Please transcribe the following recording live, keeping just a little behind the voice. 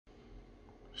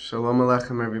Shalom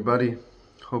Aleichem, everybody.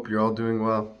 Hope you're all doing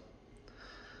well.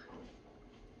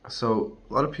 So,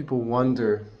 a lot of people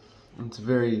wonder, and it's a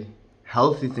very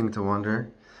healthy thing to wonder.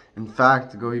 In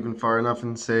fact, to go even far enough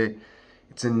and say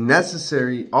it's a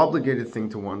necessary, obligated thing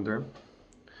to wonder.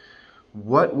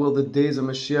 What will the days of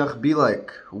Mashiach be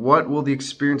like? What will the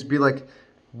experience be like?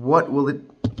 What will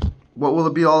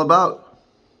it be all about?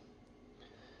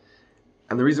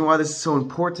 And the reason why this is so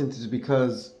important is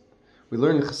because we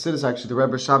learn in Hasidus, actually, the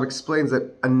Rebbe explains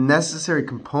that a necessary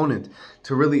component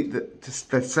to really, that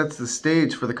sets the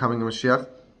stage for the coming of Mashiach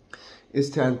is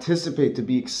to anticipate, to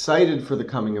be excited for the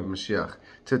coming of Mashiach.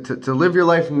 To live your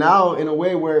life now in a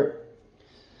way where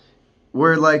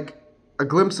like a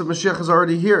glimpse of Mashiach is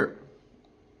already here.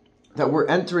 That we're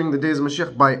entering the days of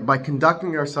Mashiach by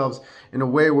conducting ourselves in a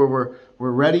way where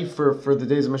we're ready for the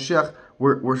days of Mashiach.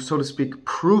 We're, so to speak,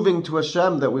 proving to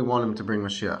Hashem that we want Him to bring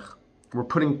Mashiach. We're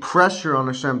putting pressure on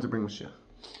Hashem to bring Mashiach.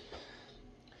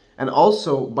 And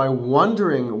also, by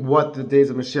wondering what the days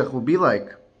of Mashiach will be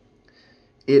like,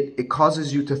 it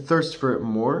causes you to thirst for it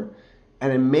more,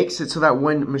 and it makes it so that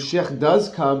when Mashiach does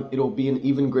come, it'll be an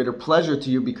even greater pleasure to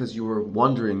you because you were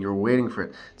wondering, you were waiting for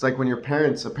it. It's like when a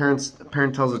parent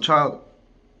tells a child,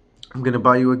 I'm going to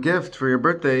buy you a gift for your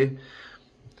birthday.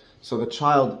 So the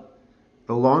child,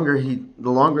 the longer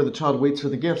the child waits for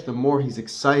the gift, the more he's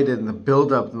excited, and the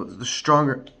build-up, the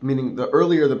stronger, meaning the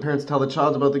earlier the parents tell the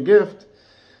child about the gift,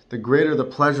 the greater the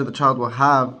pleasure the child will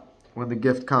have when the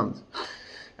gift comes.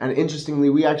 And interestingly,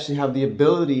 we actually have the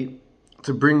ability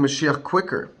to bring Mashiach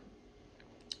quicker.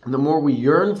 And the more we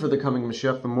yearn for the coming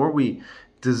Mashiach, the more we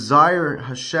desire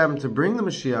Hashem to bring the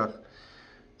Mashiach,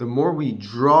 the more we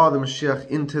draw the Mashiach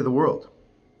into the world.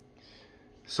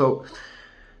 So,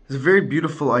 it's a very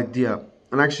beautiful idea.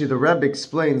 And actually, the Rebbe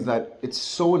explains that it's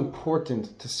so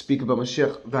important to speak about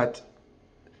Mashiach that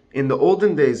in the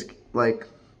olden days, like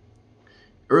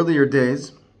earlier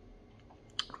days,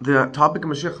 the topic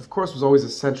of Mashiach, of course, was always a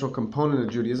central component of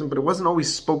Judaism, but it wasn't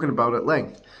always spoken about at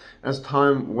length. As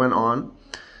time went on,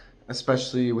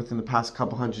 especially within the past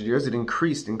couple hundred years, it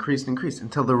increased,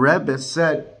 until the Rebbe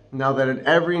said, now that at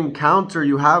every encounter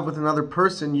you have with another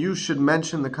person, you should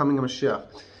mention the coming of Mashiach.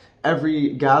 Every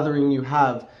gathering you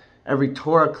have, every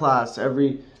Torah class,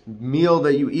 every meal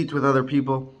that you eat with other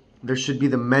people, there should be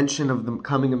the mention of the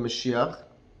coming of Mashiach,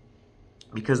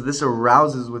 because this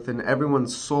arouses within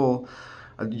everyone's soul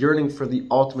a yearning for the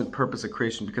ultimate purpose of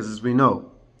creation. Because as we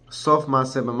know, Sof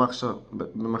Maaseh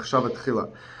b'machshava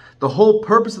tchila, the whole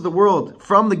purpose of the world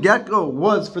from the get-go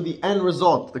was for the end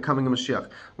result, the coming of Mashiach.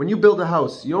 When you build a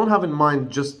house, you don't have in mind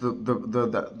just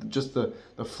the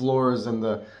floors and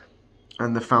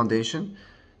the foundation.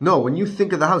 No, when you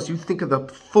think of the house, you think of the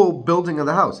full building of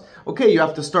the house. Okay, you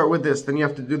have to start with this, then you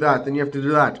have to do that, then you have to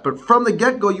do that. But from the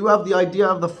get-go, you have the idea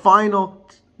of the final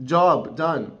job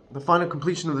done, the final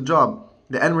completion of the job,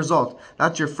 the end result.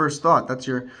 That's your first thought. That's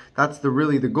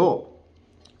really the goal.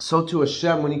 So to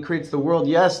Hashem, when He creates the world,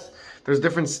 yes, there's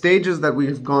different stages that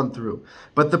we've gone through.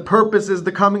 But the purpose is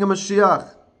the coming of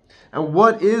Mashiach. And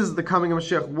what is the coming of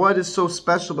Mashiach? What is so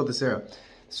special about this era?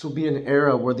 This will be an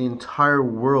era where the entire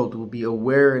world will be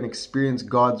aware and experience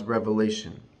God's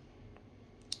revelation.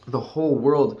 The whole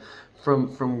world,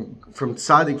 from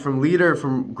tzaddik, from leader,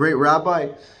 from great rabbi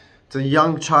to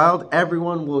young child,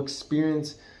 everyone will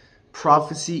experience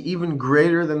prophecy even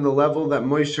greater than the level that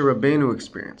Moshe Rabbeinu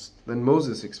experienced, than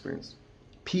Moses experienced.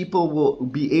 People will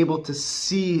be able to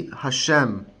see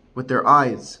Hashem with their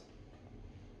eyes,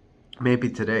 maybe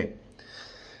today.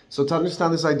 So to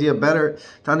understand this idea better,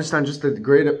 to understand just the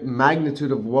great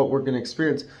magnitude of what we're going to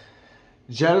experience,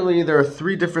 generally there are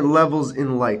three different levels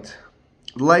in light.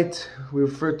 Light, we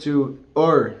refer to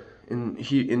Or in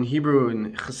Hebrew,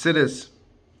 in Hasidus.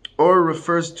 Or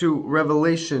refers to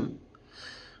revelation.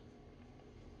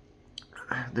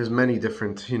 There's many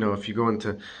different, if you go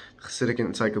into Hasidic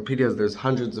encyclopedias, there's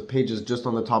hundreds of pages just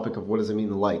on the topic of what does it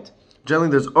mean, light.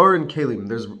 Generally, there's Or and Kelim.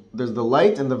 There's the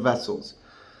light and the vessels.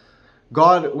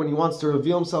 God, when He wants to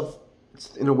reveal Himself,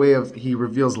 it's in a way of He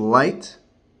reveals light,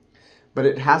 but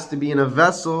it has to be in a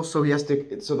vessel, so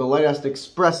the light has to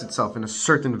express itself in a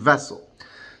certain vessel.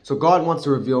 So God wants to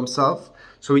reveal Himself,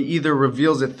 so He either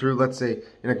reveals it through, let's say,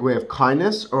 in a way of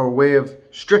kindness or a way of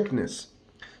strictness.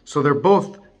 So they're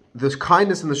both, the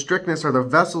kindness and the strictness are the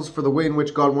vessels for the way in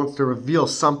which God wants to reveal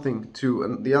something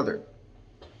to the other.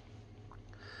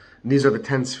 And these are the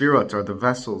 10 sfirot, are the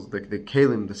vessels, the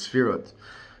kelim, the sfirot,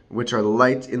 which are the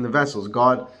light in the vessels.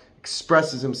 God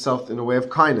expresses Himself in a way of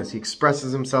kindness. He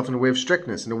expresses Himself in a way of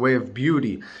strictness, in a way of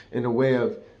beauty, in a way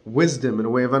of wisdom, in a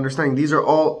way of understanding. These are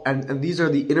all, and these are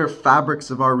the inner fabrics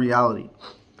of our reality.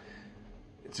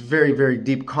 It's very, very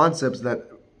deep concepts that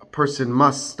person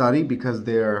must study because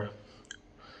they're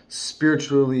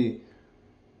spiritually,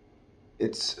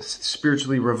 it's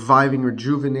spiritually reviving,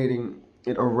 rejuvenating.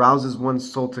 It arouses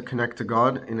one's soul to connect to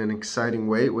God in an exciting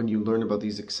way when you learn about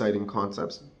these exciting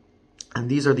concepts. And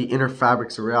these are the inner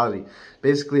fabrics of reality.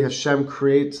 Basically, Hashem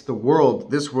creates the world,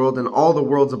 this world, and all the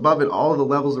worlds above it, all the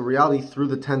levels of reality through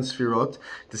the 10 sefirot,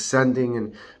 descending.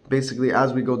 And basically,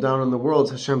 as we go down in the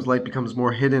worlds, Hashem's light becomes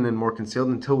more hidden and more concealed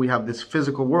until we have this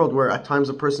physical world where at times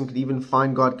a person could even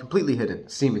find God completely hidden,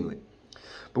 seemingly.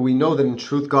 But we know that in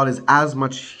truth, God is as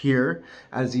much here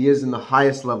as He is in the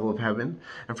highest level of heaven.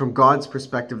 And from God's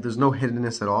perspective, there's no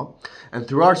hiddenness at all. And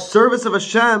through our service of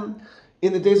Hashem,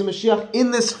 in the days of Mashiach,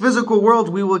 in this physical world,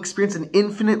 we will experience an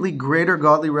infinitely greater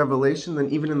godly revelation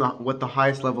than even in what the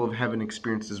highest level of heaven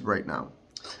experiences right now.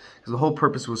 Because the whole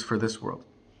purpose was for this world.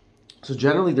 So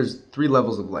generally, there's 3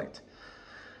 levels of light.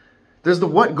 There's the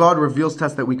what God reveals to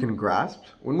us that we can grasp.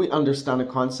 When we understand a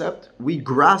concept, we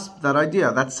grasp that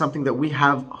idea. That's something that we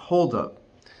have hold of.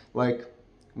 Like,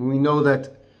 we know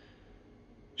that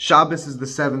Shabbos is the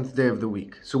 7th day of the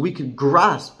week. So we can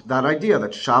grasp that idea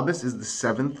that Shabbos is the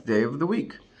 7th day of the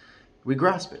week. We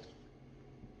grasp it.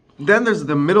 Then there's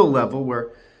the middle level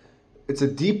where it's a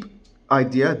deep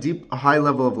idea, a high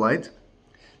level of light,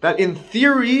 that in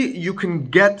theory you can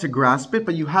get to grasp it,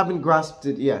 but you haven't grasped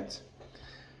it yet.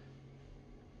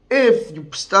 If you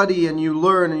study and you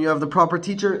learn and you have the proper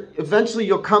teacher, eventually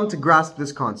you'll come to grasp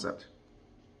this concept.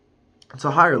 It's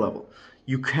a higher level.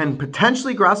 You can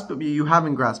potentially grasp it, but you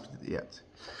haven't grasped it yet.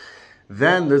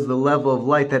 Then there's the level of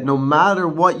light that no matter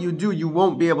what you do, you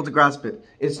won't be able to grasp it.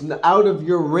 It's out of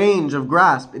your range of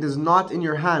grasp. It is not in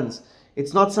your hands.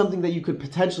 It's not something that you could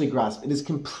potentially grasp. It is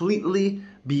completely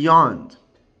beyond.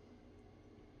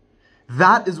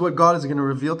 That is what God is going to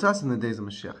reveal to us in the days of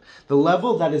Mashiach. The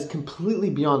level that is completely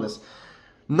beyond us.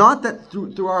 Not that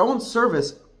through our own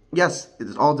service, yes, it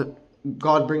is all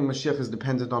God bringing Mashiach is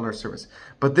dependent on our service.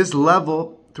 But this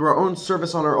level, through our own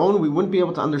service on our own, we wouldn't be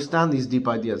able to understand these deep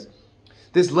ideas.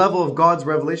 This level of God's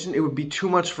revelation, it would be too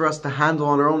much for us to handle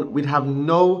on our own. We'd have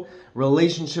no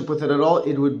relationship with it at all.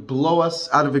 It would blow us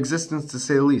out of existence, to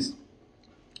say the least.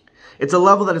 It's a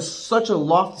level that is such a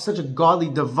lofty, such a godly,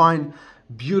 divine,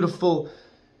 beautiful,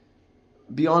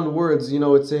 beyond words. You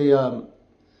know, it's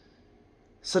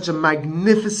such a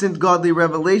magnificent godly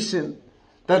revelation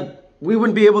that we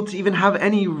wouldn't be able to even have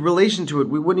any relation to it.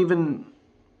 We wouldn't even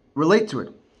relate to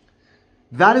it.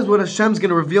 That is what Hashem's going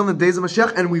to reveal in the days of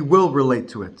Mashiach, and we will relate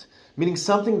to it. Meaning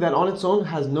something that on its own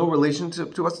has no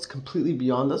relationship to us, it's completely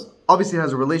beyond us. Obviously it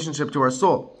has a relationship to our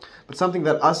soul, but something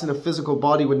that us in a physical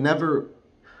body would never,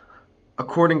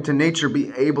 according to nature,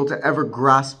 be able to ever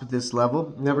grasp this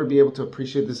level, never be able to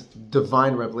appreciate this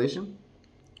divine revelation.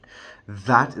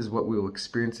 That is what we will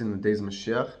experience in the days of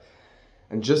Mashiach.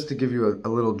 And just to give you a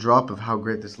little drop of how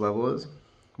great this level is,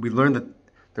 we learned that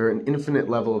there are an infinite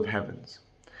level of heavens.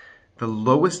 The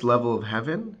lowest level of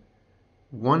heaven,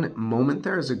 one moment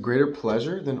there is a greater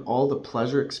pleasure than all the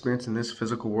pleasure experienced in this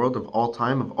physical world of all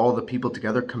time, of all the people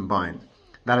together combined.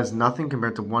 That is nothing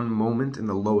compared to one moment in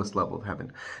the lowest level of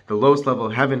heaven. The lowest level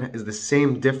of heaven is the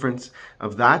same difference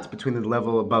of that between the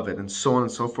level above it, and so on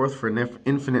and so forth for an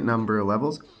infinite number of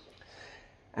levels.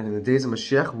 And in the days of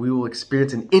Mashiach, we will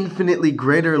experience an infinitely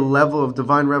greater level of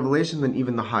divine revelation than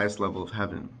even the highest level of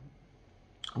heaven.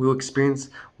 We will experience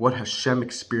what Hashem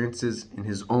experiences in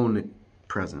His own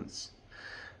presence.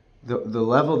 The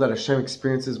level that Hashem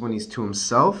experiences when He's to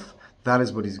Himself, that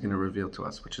is what He's going to reveal to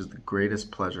us, which is the greatest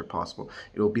pleasure possible.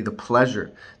 It will be the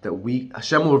pleasure that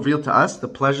Hashem will reveal to us, the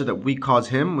pleasure that we cause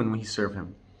Him when we serve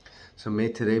Him. So may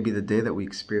today be the day that we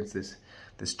experience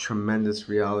this tremendous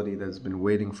reality that has been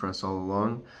waiting for us all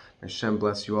along. Hashem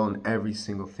bless you all in every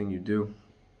single thing you do.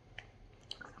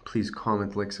 Please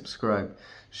comment, like, subscribe,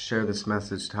 share this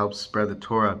message to help spread the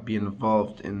Torah. Be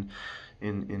involved in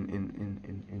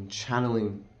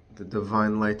channeling the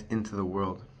divine light into the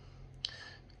world.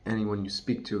 Anyone you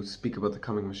speak to, speak about the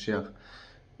coming Mashiach.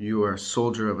 You are a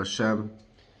soldier of Hashem,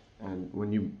 and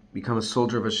when you become a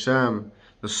soldier of Hashem,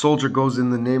 the soldier goes in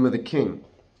the name of the king.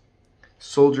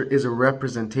 Soldier is a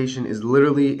representation, is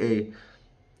literally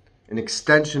an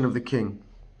extension of the king.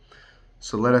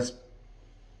 So let us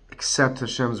accept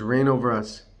Hashem's reign over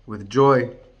us with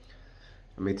joy.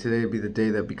 And may today be the day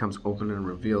that becomes open and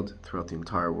revealed throughout the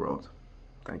entire world.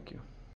 Thank you.